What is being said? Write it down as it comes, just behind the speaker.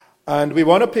And we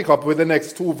want to pick up with the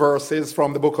next two verses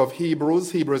from the book of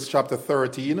Hebrews, Hebrews chapter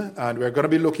 13. And we're going to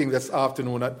be looking this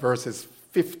afternoon at verses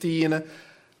 15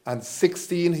 and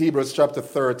 16. Hebrews chapter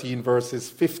 13, verses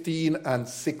 15 and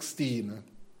 16.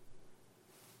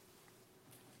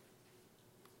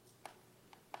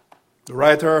 The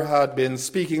writer had been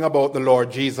speaking about the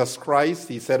Lord Jesus Christ.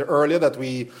 He said earlier that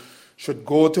we should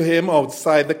go to him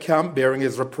outside the camp bearing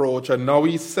his reproach. And now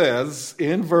he says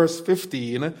in verse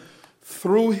 15,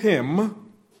 through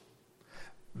him,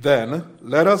 then,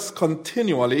 let us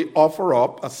continually offer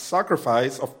up a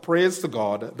sacrifice of praise to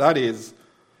God, that is,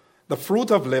 the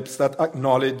fruit of lips that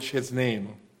acknowledge his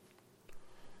name.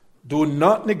 Do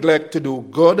not neglect to do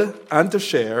good and to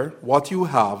share what you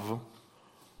have,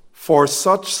 for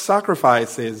such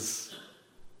sacrifices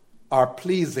are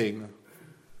pleasing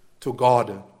to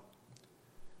God.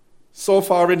 So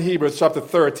far in Hebrews chapter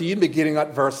 13, beginning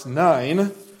at verse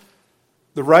 9,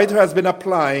 the writer has been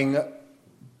applying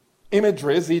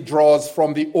imageries he draws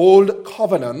from the old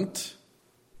covenant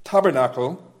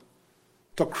tabernacle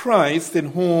to Christ,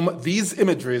 in whom these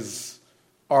imageries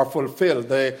are fulfilled.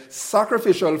 The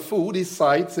sacrificial food he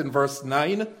cites in verse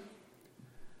 9,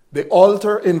 the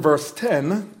altar in verse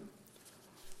 10,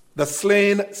 the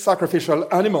slain sacrificial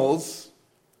animals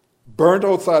burnt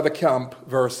outside the camp,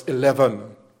 verse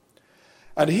 11.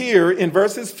 And here in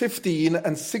verses 15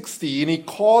 and 16, he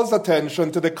calls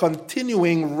attention to the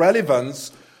continuing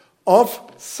relevance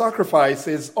of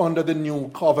sacrifices under the new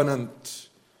covenant,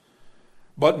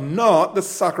 but not the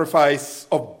sacrifice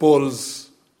of bulls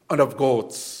and of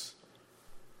goats.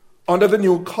 Under the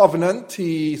new covenant,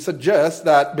 he suggests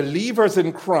that believers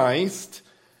in Christ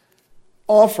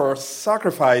offer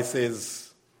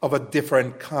sacrifices of a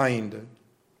different kind.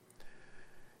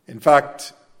 In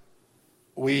fact,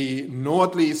 we know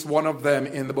at least one of them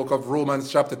in the book of Romans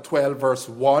chapter 12, verse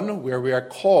 1, where we are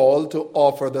called to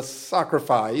offer the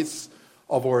sacrifice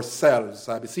of ourselves.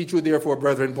 I beseech you, therefore,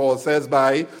 brethren, Paul says,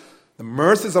 by the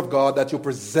mercies of God, that you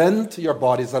present your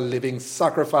bodies a living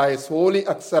sacrifice, wholly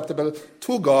acceptable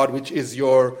to God, which is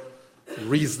your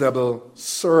reasonable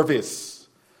service.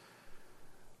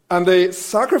 And the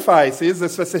sacrifices, the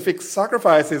specific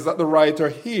sacrifices that the writer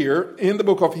here in the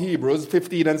book of Hebrews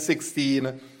 15 and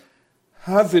 16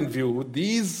 has in view,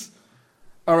 these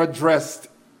are addressed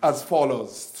as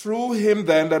follows. Through him,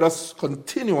 then, let us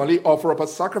continually offer up a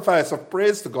sacrifice of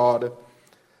praise to God,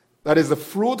 that is the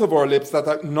fruit of our lips that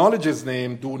acknowledge his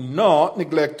name. Do not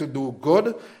neglect to do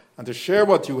good and to share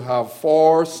what you have,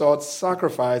 for such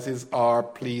sacrifices are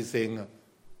pleasing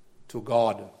to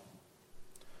God.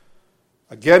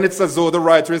 Again, it's as though the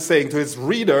writer is saying to his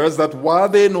readers that while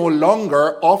they no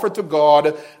longer offer to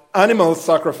God animal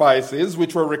sacrifices,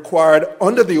 which were required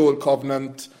under the old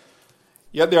covenant,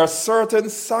 yet there are certain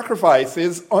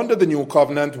sacrifices under the new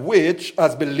covenant which,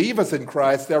 as believers in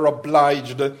Christ, they are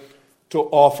obliged to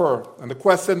offer. And the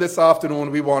question this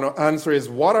afternoon we want to answer is,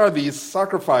 what are these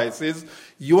sacrifices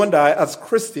you and I as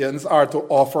Christians are to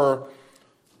offer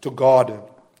to God?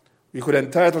 We could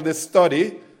entitle this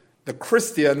study, The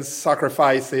Christian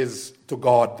Sacrifices to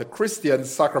God. The Christian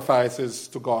Sacrifices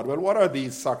to God. Well, what are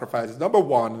these sacrifices? Number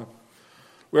one,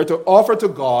 we're to offer to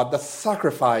God the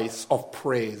sacrifice of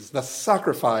praise. The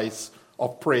sacrifice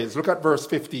of praise. Look at verse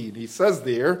 15. He says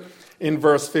there in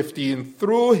verse 15,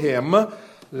 through him,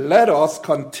 let us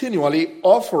continually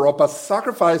offer up a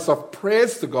sacrifice of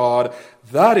praise to God,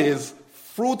 that is,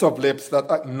 fruit of lips that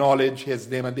acknowledge his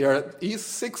name. And there are these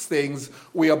 6 things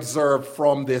we observe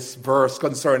from this verse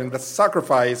concerning the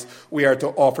sacrifice we are to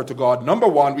offer to God. Number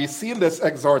one, we see in this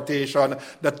exhortation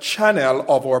the channel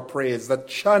of our praise. The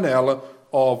channel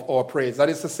of our praise. That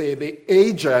is to say, the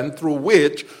agent through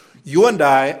which you and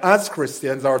I, as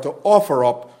Christians, are to offer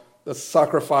up the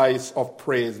sacrifice of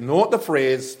praise. Note the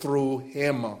phrase, through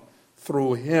him.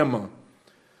 Through him.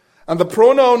 And the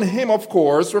pronoun him, of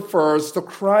course, refers to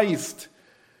Christ.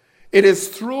 It is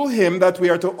through him that we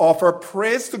are to offer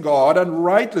praise to God, and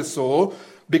rightly so,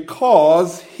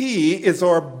 because he is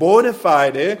our bona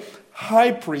fide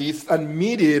high priest and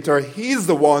mediator. He's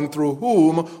the one through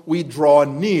whom we draw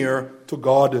near to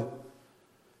God.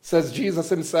 Says Jesus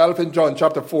himself in John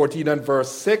chapter 14 and verse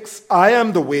 6, I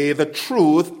am the way, the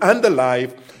truth, and the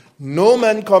life. No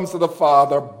man comes to the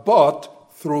Father but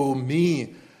through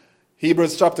me.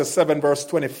 Hebrews chapter 7 verse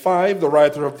 25, the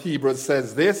writer of Hebrews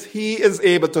says this, he is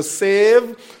able to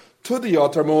save to the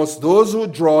uttermost those who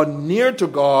draw near to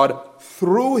God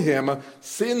through him,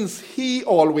 since he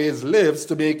always lives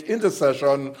to make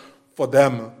intercession for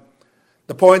them.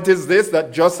 The point is this,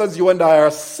 that just as you and I are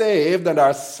saved and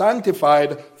are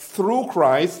sanctified through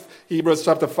Christ, Hebrews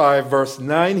chapter 5, verse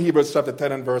 9, Hebrews chapter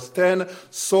 10 and verse 10.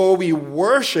 So we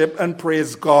worship and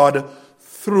praise God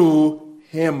through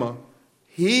him.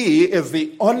 He is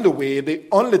the only way, the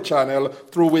only channel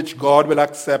through which God will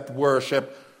accept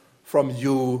worship from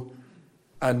you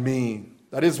and me.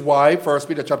 That is why 1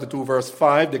 Peter chapter 2 verse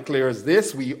 5 declares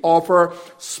this: we offer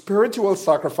spiritual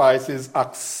sacrifices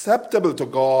acceptable to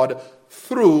God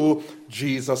through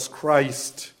Jesus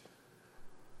Christ.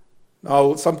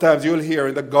 Now, sometimes you'll hear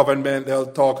in the government, they'll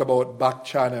talk about back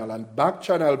channel. And back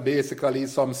channel basically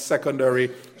is some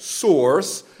secondary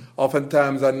source,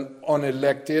 oftentimes an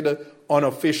unelected,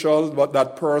 unofficial, but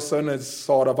that person is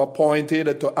sort of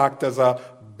appointed to act as a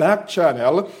back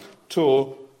channel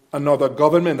to another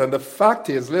government. And the fact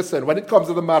is, listen, when it comes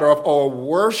to the matter of our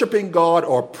worshiping God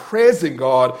or praising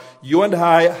God, you and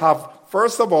I have,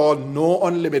 first of all, no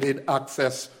unlimited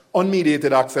access,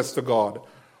 unmediated access to God.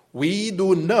 We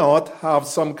do not have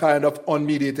some kind of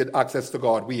unmediated access to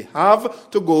God. We have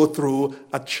to go through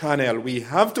a channel. We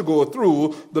have to go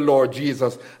through the Lord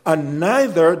Jesus. And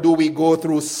neither do we go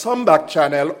through some back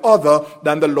channel other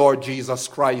than the Lord Jesus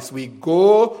Christ. We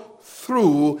go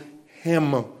through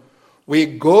him. We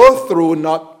go through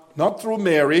not through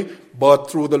Mary, but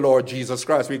through the Lord Jesus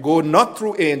Christ. We go not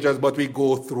through angels, but we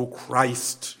go through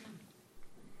Christ.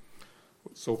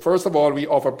 So first of all, we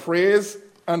offer praise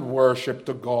and worship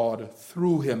to God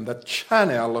through him, the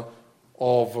channel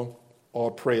of our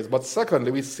praise. But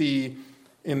secondly, we see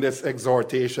in this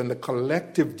exhortation the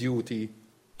collective duty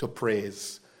to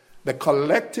praise. The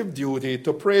collective duty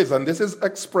to praise. And this is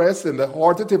expressed in the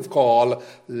hortative call,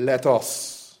 let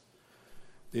us.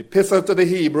 The epistle to the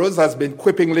Hebrews has been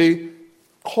quippingly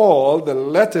called the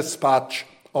lettuce patch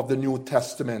of the New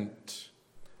Testament.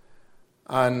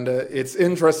 And it's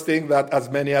interesting that as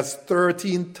many as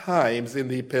 13 times in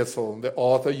the epistle, the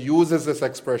author uses this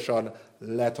expression,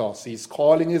 let us. He's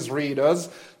calling his readers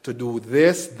to do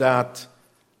this, that,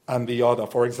 and the other.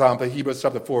 For example, Hebrews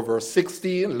chapter 4, verse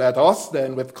 16, let us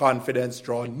then with confidence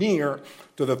draw near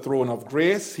to the throne of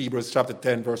grace. Hebrews chapter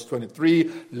 10, verse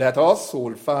 23, let us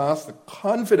hold fast the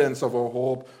confidence of our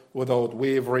hope without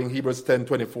wavering. Hebrews 10,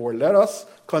 24, let us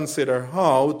consider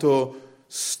how to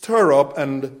stir up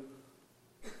and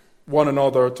one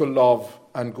another to love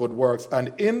and good works.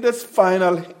 And in this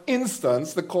final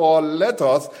instance, the call, let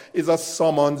us, is a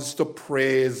summons to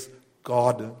praise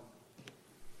God.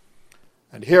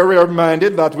 And here we are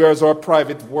reminded that whereas our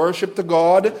private worship to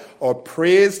God, or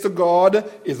praise to God,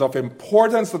 is of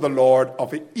importance to the Lord,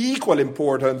 of equal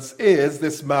importance is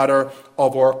this matter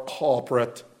of our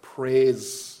corporate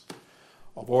praise,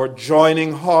 of our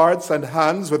joining hearts and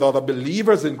hands with other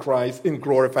believers in Christ in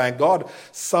glorifying God.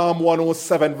 Psalm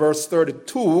 107 verse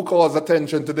 32 calls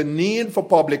attention to the need for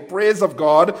public praise of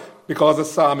God, because the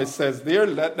psalmist says there,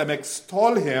 let them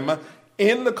extol him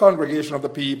in the congregation of the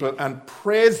people and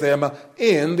praise him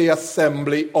in the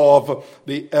assembly of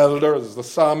the elders. The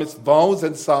psalmist vows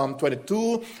in Psalm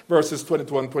 22 verses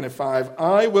 22 and 25,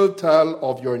 I will tell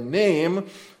of your name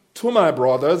to my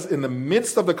brothers, in the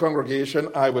midst of the congregation,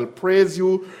 I will praise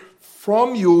you.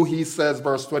 From you, he says,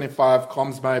 verse 25,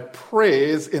 comes my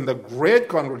praise in the great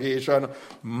congregation.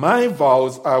 My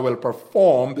vows I will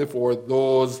perform before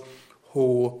those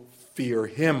who fear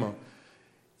him.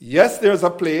 Yes, there's a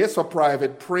place for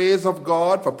private praise of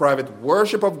God, for private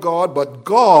worship of God, but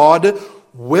God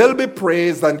will be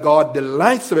praised and God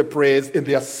delights to be praised in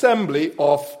the assembly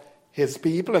of his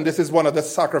people, and this is one of the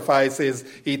sacrifices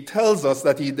he tells us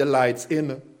that he delights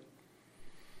in.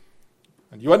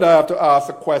 And you and I have to ask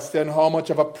the question, how much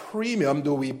of a premium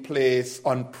do we place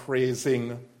on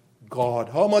praising God?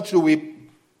 How much of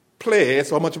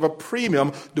a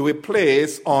premium do we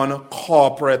place on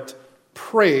corporate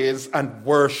praise and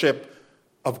worship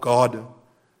of God?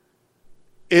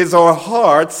 Is our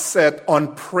heart set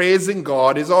on praising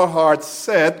God? Is our heart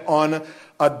set on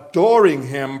adoring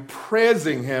him,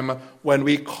 praising him when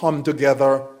we come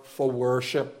together for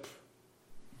worship?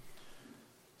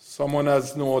 Someone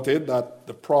has noted that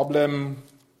the problem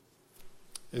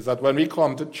is that when we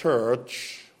come to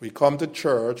church,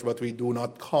 but we do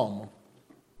not come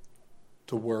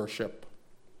to worship.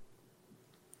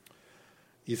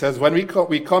 He says when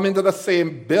we come into the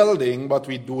same building, but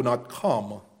we do not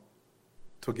come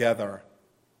together.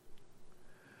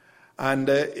 And,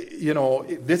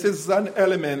 this is an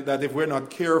element that if we're not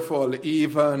careful,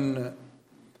 even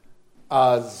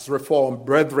as Reformed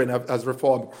brethren, as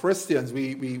Reformed Christians,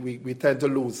 we tend to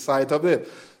lose sight of it.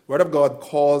 The Word of God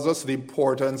calls us the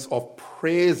importance of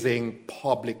praising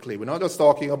publicly. We're not just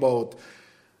talking about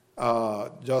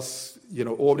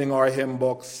opening our hymn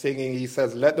book, singing. He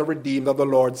says, let the redeemed of the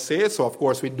Lord say so. Of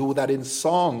course, we do that in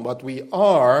song, but we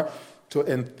are to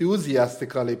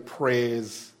enthusiastically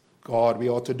praise God. We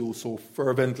ought to do so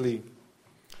fervently.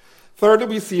 Thirdly,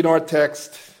 we see in our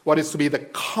text what is to be the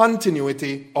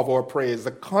continuity of our praise.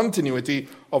 The continuity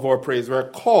of our praise. We're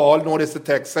called, notice the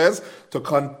text says, to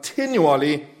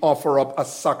continually offer up a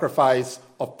sacrifice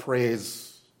of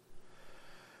praise.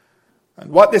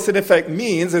 And what this in effect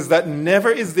means is that never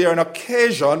is there an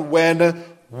occasion when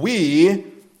we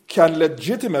can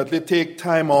legitimately take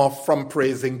time off from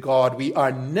praising God. We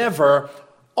are never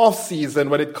off season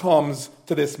when it comes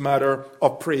to this matter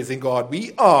of praising God.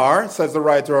 We are, says the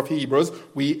writer of Hebrews,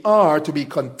 we are to be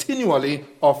continually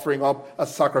offering up a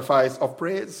sacrifice of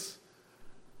praise.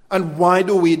 And why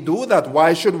do we do that?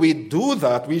 Why should we do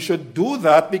that? We should do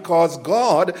that because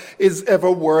God is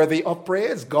ever worthy of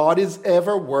praise. God is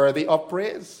ever worthy of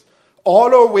praise.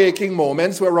 All our waking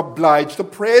moments, we're obliged to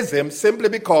praise Him simply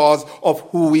because of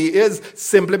who He is,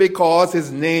 simply because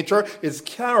His nature, His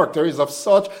character is of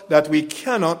such that we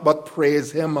cannot but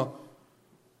praise Him. And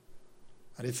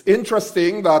it's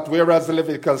interesting that whereas the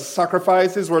Levitical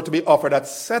sacrifices were to be offered at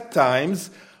set times,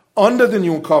 under the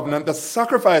new covenant, the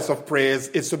sacrifice of praise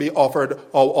is to be offered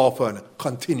how often?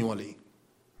 Continually.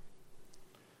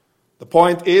 The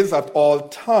point is, at all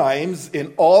times,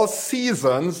 in all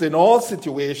seasons, in all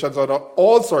situations, under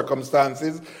all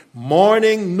circumstances,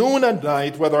 morning, noon, and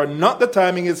night, whether or not the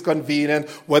timing is convenient,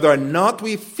 whether or not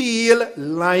we feel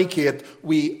like it,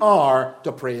 we are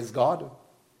to praise God.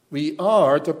 We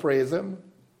are to praise Him.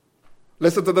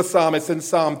 Listen to the psalmist in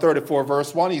Psalm 34,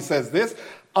 verse 1. He says this,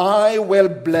 I will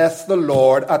bless the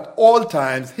Lord at all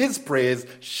times. His praise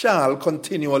shall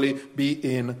continually be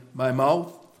in my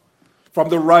mouth. From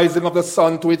the rising of the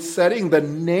sun to its setting, the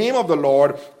name of the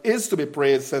Lord is to be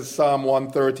praised, says Psalm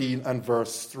 113 and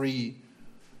verse 3.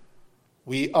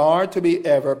 We are to be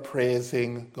ever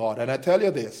praising God. And I tell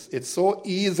you this, it's so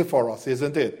easy for us,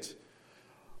 isn't it?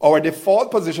 Our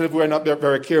default position, if we're not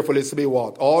very careful, is to be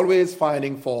what? Always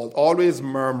finding fault, always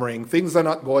murmuring, things are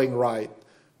not going right.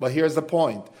 But here's the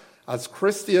point. As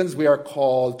Christians, we are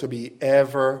called to be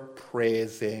ever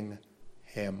praising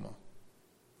Him.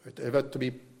 We're to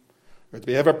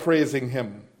be ever praising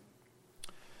Him.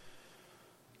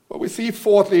 But we see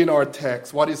fourthly in our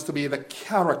text what is to be the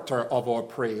character of our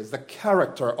praise. The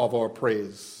character of our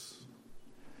praise.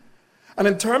 And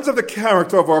in terms of the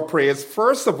character of our praise,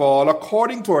 first of all,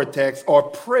 according to our text, our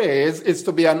praise is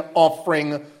to be an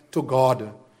offering to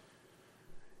God.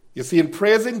 You see, in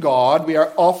praising God, we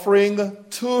are offering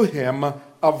to Him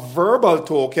a verbal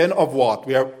token of what?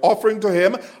 We are offering to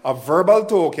Him a verbal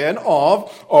token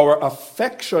of our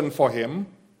affection for Him,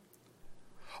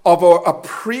 of our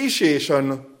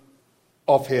appreciation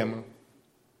of Him,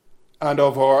 and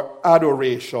of our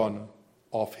adoration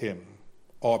of Him.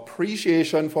 Our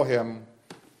appreciation for Him,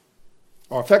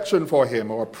 our affection for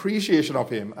Him, our appreciation of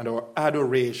Him, and our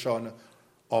adoration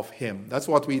of Him. That's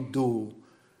what we do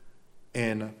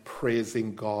in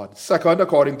praising God. Second,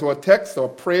 according to our text, our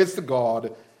praise to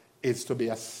God is to be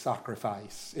a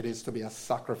sacrifice. It is to be a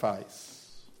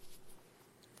sacrifice.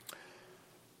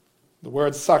 The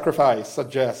word sacrifice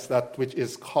suggests that which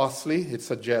is costly. It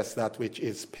suggests that which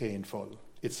is painful.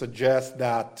 It suggests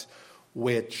that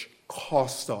which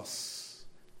costs us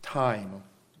time,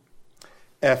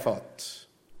 effort,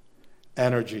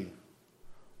 energy,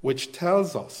 which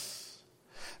tells us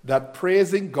that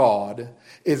praising God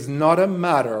is not a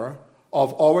matter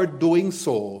of our doing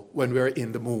so when we're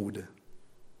in the mood.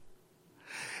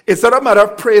 It's not a matter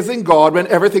of praising God when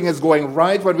everything is going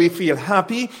right, when we feel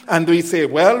happy and we say,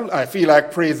 well, I feel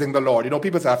like praising the Lord. You know,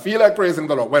 people say, I feel like praising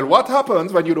the Lord. Well, what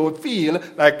happens when you don't feel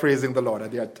like praising the Lord?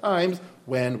 And there are times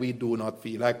when we do not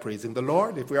feel like praising the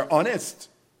Lord, if we are honest.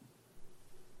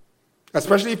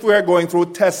 Especially if we are going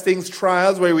through testings,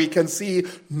 trials, where we can see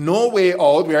no way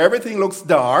out, where everything looks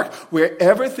dark, where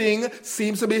everything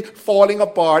seems to be falling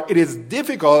apart. It is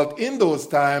difficult in those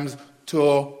times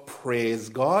to praise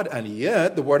God. And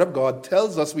yet, the Word of God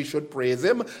tells us we should praise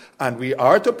Him. And we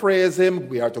are to praise Him.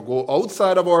 We are to go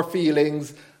outside of our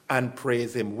feelings and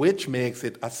praise Him, which makes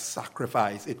it a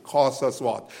sacrifice. It costs us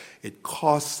what? It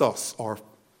costs us our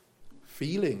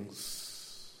feelings.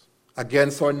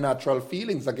 Against our natural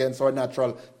feelings, against our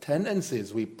natural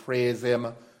tendencies, we praise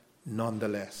Him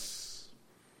nonetheless.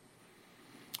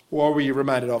 Who are we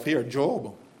reminded of here?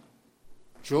 Job.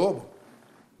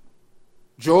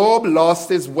 Job lost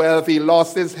his wealth, he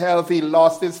lost his health, he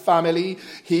lost his family,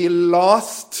 he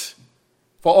lost,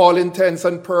 for all intents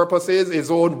and purposes,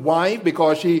 his own wife,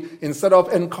 because she, instead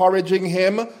of encouraging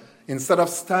him, instead of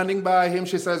standing by him,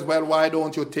 she says, well, why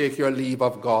don't you take your leave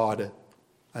of God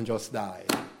and just die?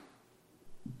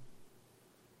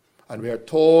 And we are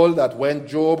told that when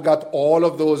Job got all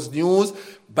of those news,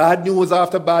 bad news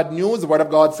after bad news, the Word of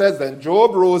God says, then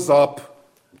Job rose up,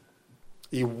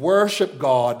 he worshiped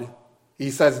God.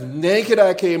 He says, naked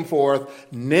I came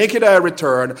forth, naked I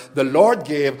return. The Lord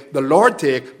gave, the Lord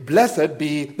take. Blessed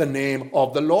be the name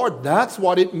of the Lord. That's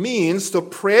what it means to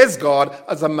praise God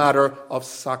as a matter of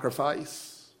sacrifice.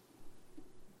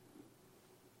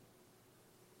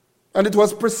 And it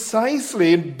was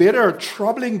precisely in bitter,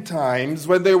 troubling times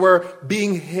when they were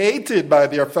being hated by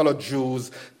their fellow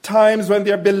Jews, times when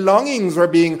their belongings were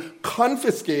being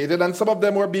confiscated and some of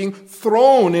them were being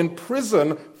thrown in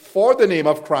prison for the name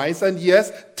of Christ, and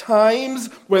yes, times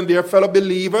when their fellow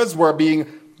believers were being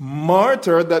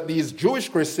martyred, that these Jewish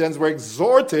Christians were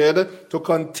exhorted to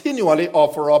continually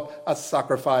offer up a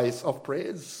sacrifice of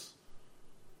praise.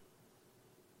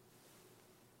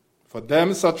 For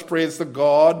them, such praise to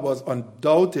God was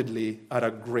undoubtedly at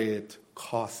a great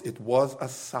cost. It was a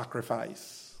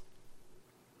sacrifice.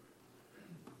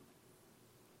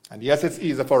 And yes, it's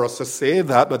easy for us to say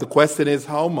that, but the question is,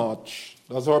 how much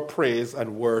does our praise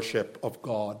and worship of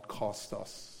God cost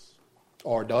us?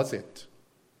 Or does it?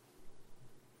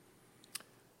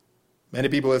 Many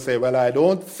people will say, well, I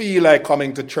don't feel like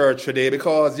coming to church today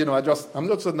because, I'm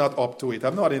just not up to it.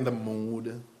 I'm not in the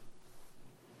mood.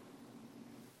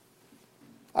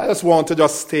 I just want to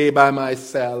just stay by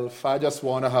myself. I just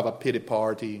want to have a pity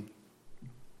party.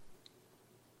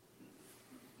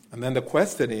 And then the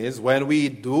question is, when we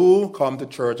do come to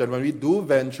church and when we do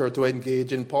venture to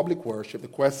engage in public worship, the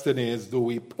question is, do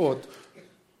we put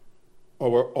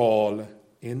our all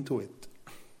into it?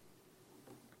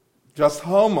 Just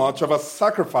how much of a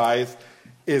sacrifice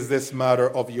is this matter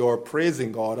of your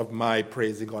praising God, of my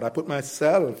praising God? I put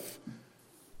myself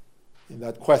in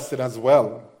that question as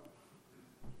well.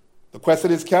 The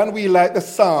question is, can we, like the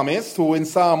psalmist, who in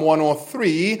Psalm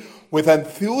 103, with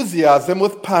enthusiasm,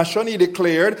 with passion, he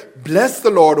declared, bless the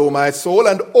Lord, O my soul,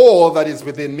 and all that is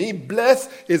within me,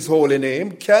 bless his holy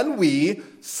name. Can we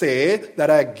say that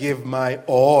I give my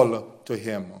all to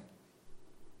him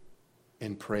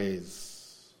in praise?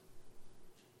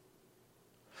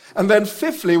 And then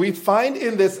fifthly, we find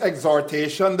in this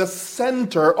exhortation the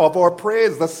center of our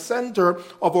praise. The center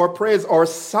of our praise, our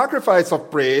sacrifice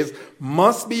of praise,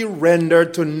 must be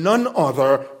rendered to none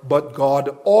other but God.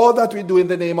 All that we do in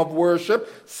the name of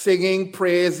worship, singing,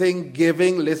 praising,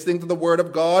 giving, listening to the Word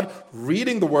of God,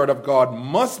 reading the Word of God,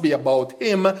 must be about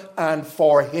him and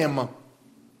for him.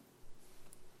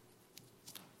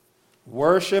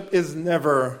 Worship is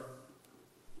never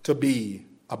to be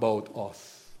about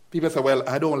us. People say, well,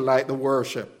 I don't like the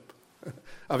worship.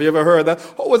 Have you ever heard that?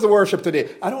 How was the worship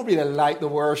today? I don't really like the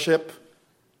worship.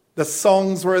 The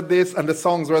songs were this and the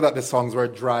songs were that. The songs were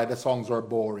dry. The songs were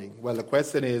boring. Well, the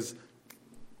question is,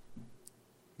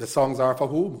 the songs are for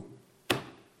whom?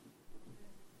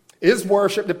 Is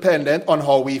worship dependent on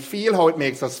how we feel, how it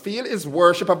makes us feel? Is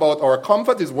worship about our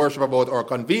comfort? Is worship about our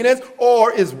convenience?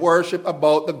 Or is worship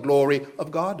about the glory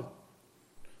of God?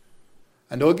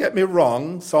 And don't get me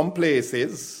wrong, some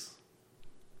places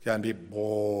can be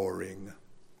boring.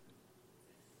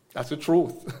 That's the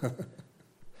truth.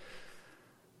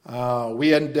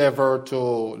 We endeavor to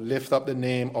lift up the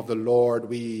name of the Lord.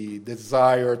 We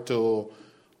desire to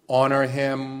honor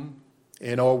him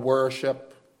in our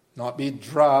worship, not be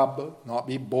drab, not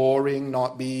be boring,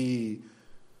 not be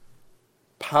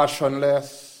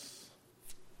passionless.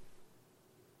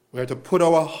 We're to put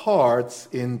our hearts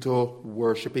into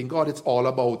worshiping God. It's all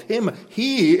about him.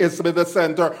 He is to be the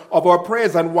center of our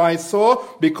praise. And why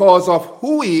so? Because of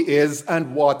who he is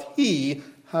and what he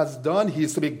has done.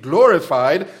 He's to be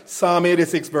glorified. Psalm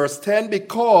 86 verse 10,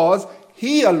 because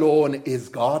he alone is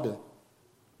God.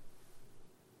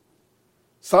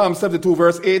 Psalm 72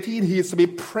 verse 18, he is to be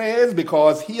praised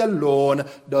because he alone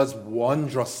does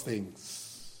wondrous things.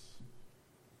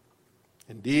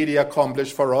 Indeed, he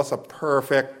accomplished for us a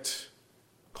perfect,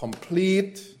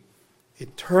 complete,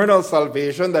 eternal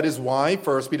salvation. That is why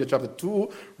 1 Peter chapter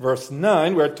 2, verse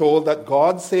 9, we're told that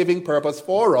God's saving purpose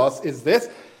for us is this,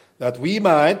 that we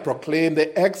might proclaim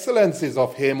the excellencies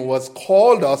of him who has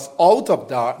called us out of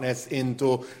darkness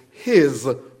into his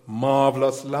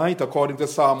marvelous light. According to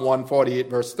Psalm 148,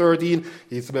 verse 13,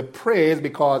 he's to be praised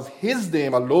because his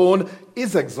name alone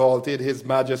is exalted. His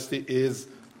majesty is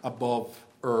above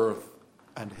earth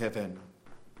and heaven.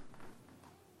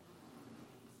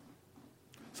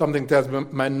 Something tells me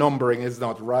my numbering is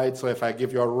not right, so if I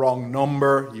give you a wrong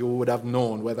number, you would have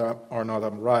known whether or not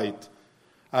I'm right.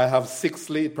 I have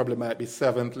sixthly, it probably might be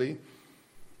seventhly.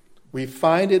 We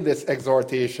find in this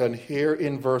exhortation here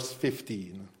in verse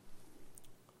 15.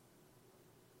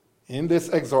 In this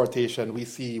exhortation, we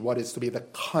see what is to be the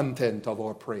content of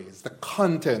our praise. The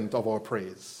content of our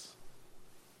praise.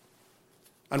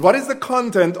 And what is the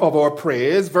content of our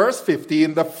praise? Verse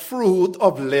 15, the fruit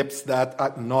of lips that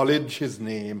acknowledge his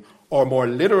name, or more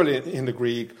literally in the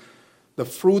Greek, the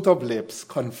fruit of lips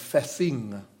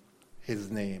confessing his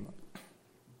name.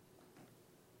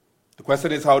 The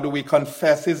question is, how do we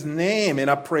confess his name in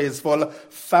a praiseful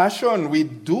fashion? We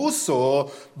do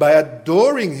so by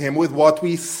adoring him with what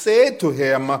we say to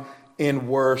him in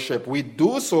worship. We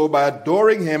do so by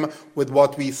adoring him with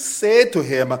what we say to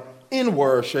him in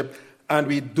worship. And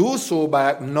we do so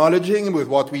by acknowledging him with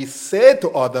what we say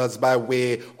to others by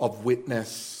way of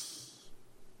witness.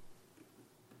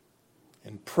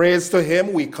 In praise to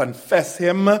him, we confess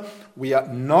him, we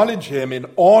acknowledge him in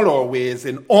all our ways,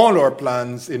 in all our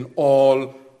plans, in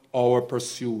all our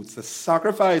pursuits. The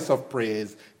sacrifice of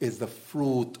praise is the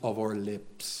fruit of our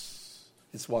lips.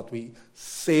 It's what we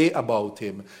say about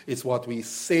him. It's what we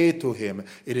say to him.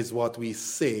 It is what we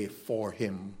say for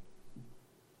him.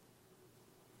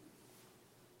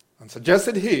 And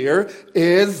suggested here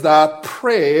is that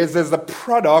praise is the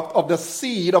product of the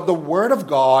seed of the Word of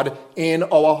God in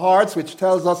our hearts, which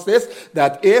tells us this,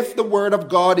 that if the Word of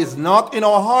God is not in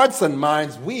our hearts and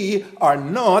minds, we are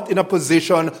not in a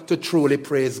position to truly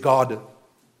praise God.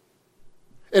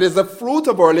 It is the fruit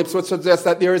of our lips which suggests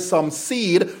that there is some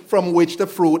seed from which the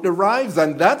fruit derives,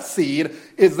 and that seed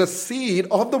is the seed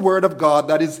of the Word of God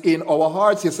that is in our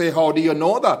hearts. You say, how do you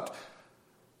know that?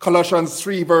 Colossians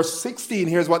 3 verse 16,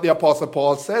 here's what the Apostle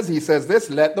Paul says. He says this,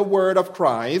 let the word of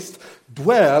Christ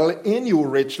dwell in you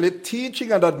richly,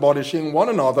 teaching and admonishing one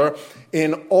another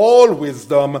in all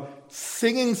wisdom,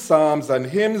 singing psalms and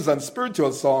hymns and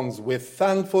spiritual songs with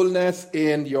thankfulness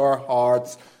in your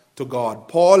hearts to God.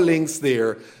 Paul links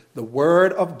there the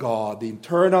word of God, the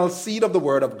internal seed of the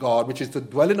word of God, which is to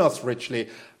dwell in us richly,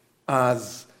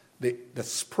 as the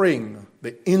spring,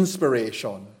 the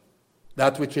inspiration,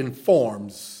 that which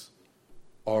informs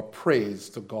our praise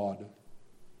to God.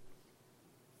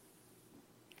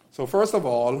 So first of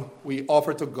all, we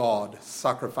offer to God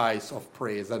sacrifice of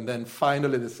praise. And then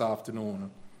finally this afternoon,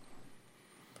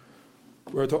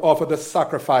 we're to offer the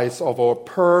sacrifice of our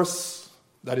purse,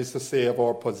 that is to say, of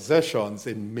our possessions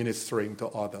in ministering to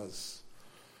others.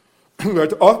 We are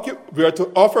to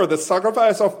offer the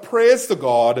sacrifice of praise to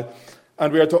God,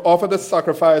 and we are to offer the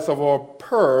sacrifice of our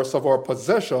purse, of our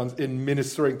possessions, in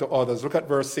ministering to others. Look at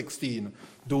verse 16.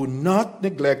 Do not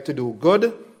neglect to do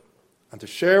good and to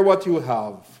share what you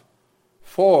have,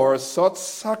 for such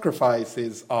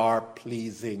sacrifices are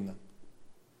pleasing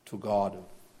to God.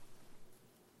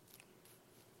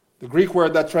 The Greek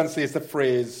word that translates the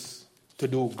phrase to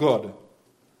do good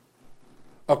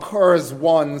occurs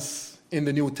once in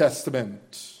the New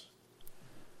Testament.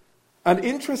 And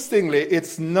interestingly,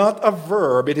 it's not a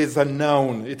verb, it is a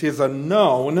noun. It is a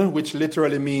noun which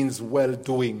literally means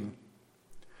well-doing.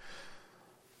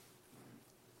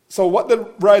 So what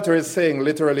the writer is saying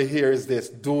literally here is this: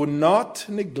 do not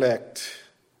neglect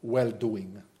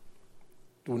well-doing.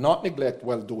 Do not neglect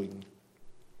well-doing.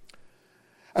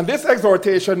 And this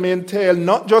exhortation may entail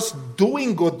not just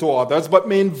doing good to others, but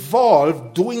may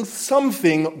involve doing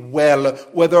something well,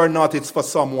 whether or not it's for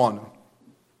someone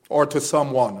or to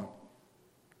someone.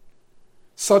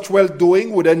 Such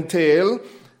well-doing would entail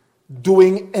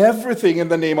doing everything in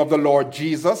the name of the Lord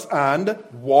Jesus and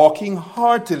walking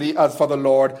heartily as for the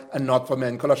Lord and not for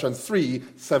men. Colossians 3,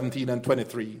 17 and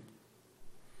 23.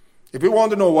 If we want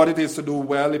to know what it is to do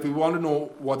well, if we want to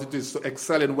know what it is to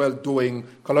excel in well-doing,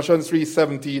 Colossians 3,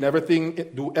 17,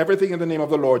 do everything in the name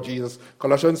of the Lord Jesus.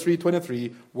 Colossians 3,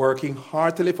 23, working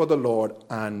heartily for the Lord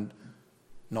and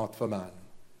not for man.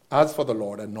 As for the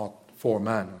Lord and not for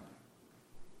man.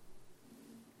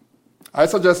 I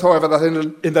suggest, however,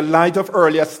 that in the light of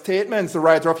earlier statements the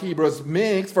writer of Hebrews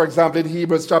makes, for example, in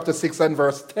Hebrews chapter 6 and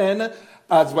verse 10,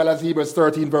 as well as Hebrews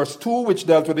 13 verse 2, which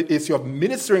dealt with the issue of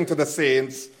ministering to the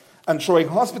saints and showing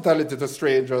hospitality to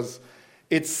strangers,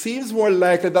 it seems more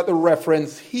likely that the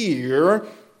reference here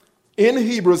in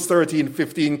Hebrews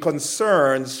 13:15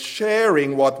 concerns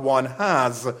sharing what one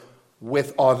has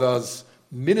with others,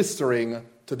 ministering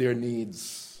to their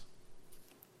needs.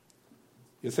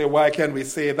 You say, why can we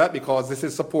say that? Because this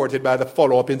is supported by the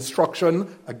follow-up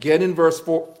instruction, again in verse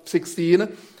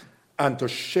 16, and to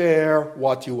share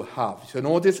what you have. So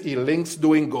notice he links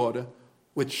doing good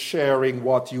with sharing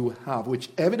what you have, which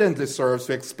evidently serves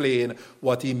to explain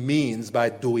what he means by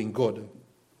doing good.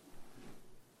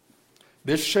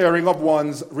 This sharing of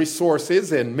one's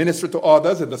resources in ministry to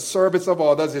others, in the service of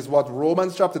others, is what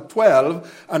Romans chapter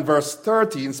 12 and verse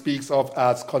 13 speaks of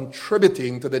as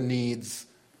contributing to the needs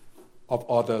of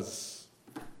others.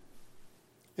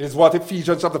 It is what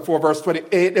Ephesians chapter 4 verse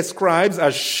 28 describes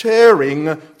as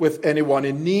sharing with anyone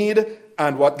in need,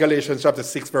 and what Galatians chapter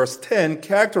 6 verse 10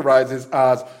 characterizes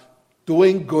as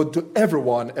doing good to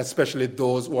everyone, especially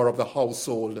those who are of the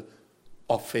household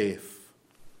of faith.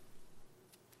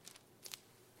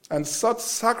 And such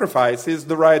sacrifices,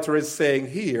 the writer is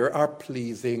saying here, are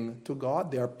pleasing to God.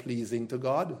 They are pleasing to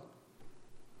God.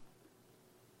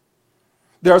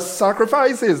 There are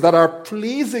sacrifices that are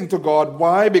pleasing to God.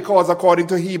 Why? Because according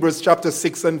to Hebrews chapter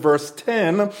 6 and verse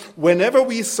 10, whenever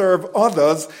we serve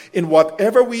others, in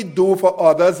whatever we do for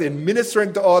others, in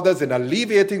ministering to others, in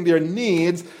alleviating their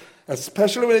needs,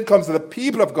 especially when it comes to the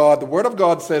people of God, the Word of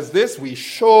God says this: we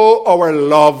show our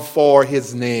love for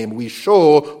His name. We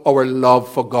show our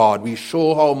love for God. We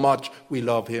show how much we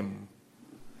love Him.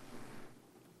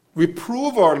 We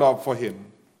prove our love for Him.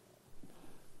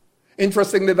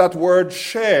 Interestingly, that word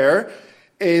share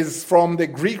is from the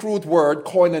Greek root word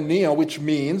koinonia, which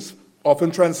means,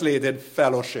 often translated,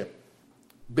 fellowship.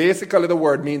 Basically, the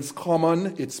word means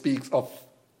common. It speaks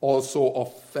also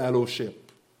of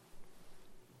fellowship.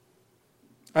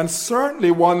 And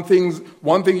certainly one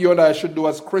thing you and I should do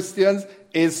as Christians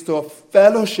is to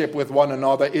fellowship with one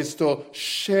another, is to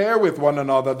share with one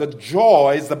another the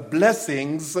joys, the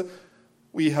blessings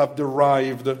we have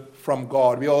derived from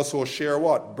God. We also share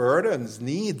what? Burdens,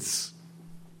 needs.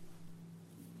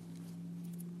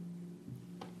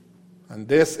 And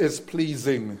this is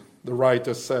pleasing, the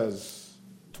writer says,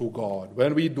 to God.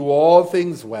 When we do all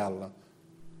things well,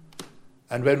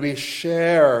 and when we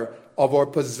share of our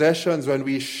possessions, when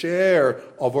we share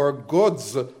of our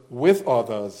goods with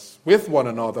others, with one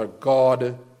another,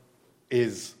 God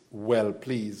is well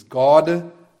pleased.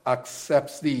 God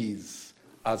accepts these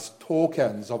as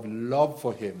tokens of love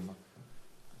for Him,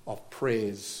 of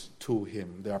praise to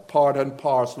Him. They are part and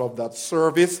parcel of that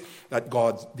service that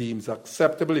God deems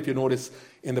acceptable. If you notice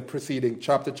in the preceding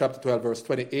chapter 12, verse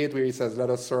 28, where He says, let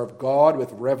us serve God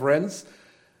with reverence.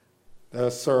 Let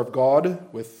us serve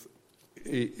God with,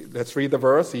 let's read the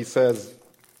verse. He says,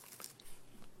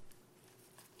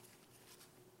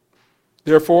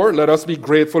 therefore, let us be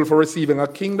grateful for receiving a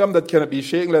kingdom that cannot be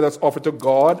shaken. Let us offer to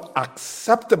God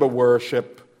acceptable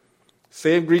worship.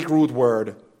 Same Greek root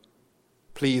word,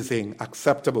 pleasing,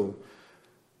 acceptable,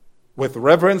 with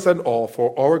reverence and awe,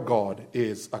 for our God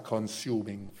is a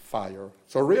consuming fire.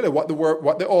 So really what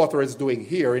the author is doing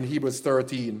here in Hebrews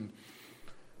 13,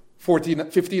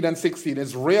 15 and 16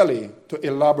 is really to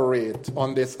elaborate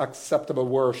on this acceptable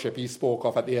worship he spoke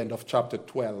of at the end of chapter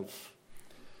 12.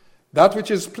 That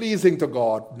which is pleasing to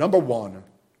God, number one,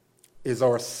 is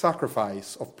our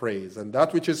sacrifice of praise. And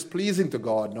that which is pleasing to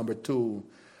God, number two,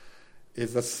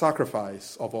 is the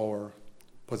sacrifice of our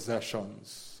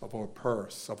possessions, of our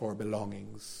purse, of our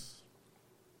belongings.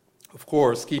 Of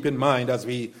course, keep in mind, as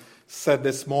we said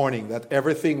this morning, that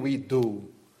everything we do,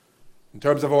 in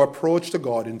terms of our approach to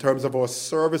God, in terms of our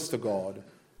service to God,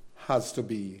 has to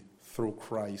be through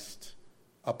Christ.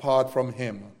 Apart from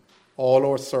Him, all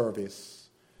our service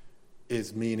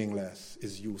is meaningless,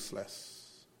 is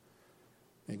useless.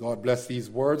 May God bless these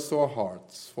words to our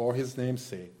hearts for His name's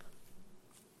sake.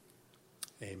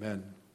 Amen.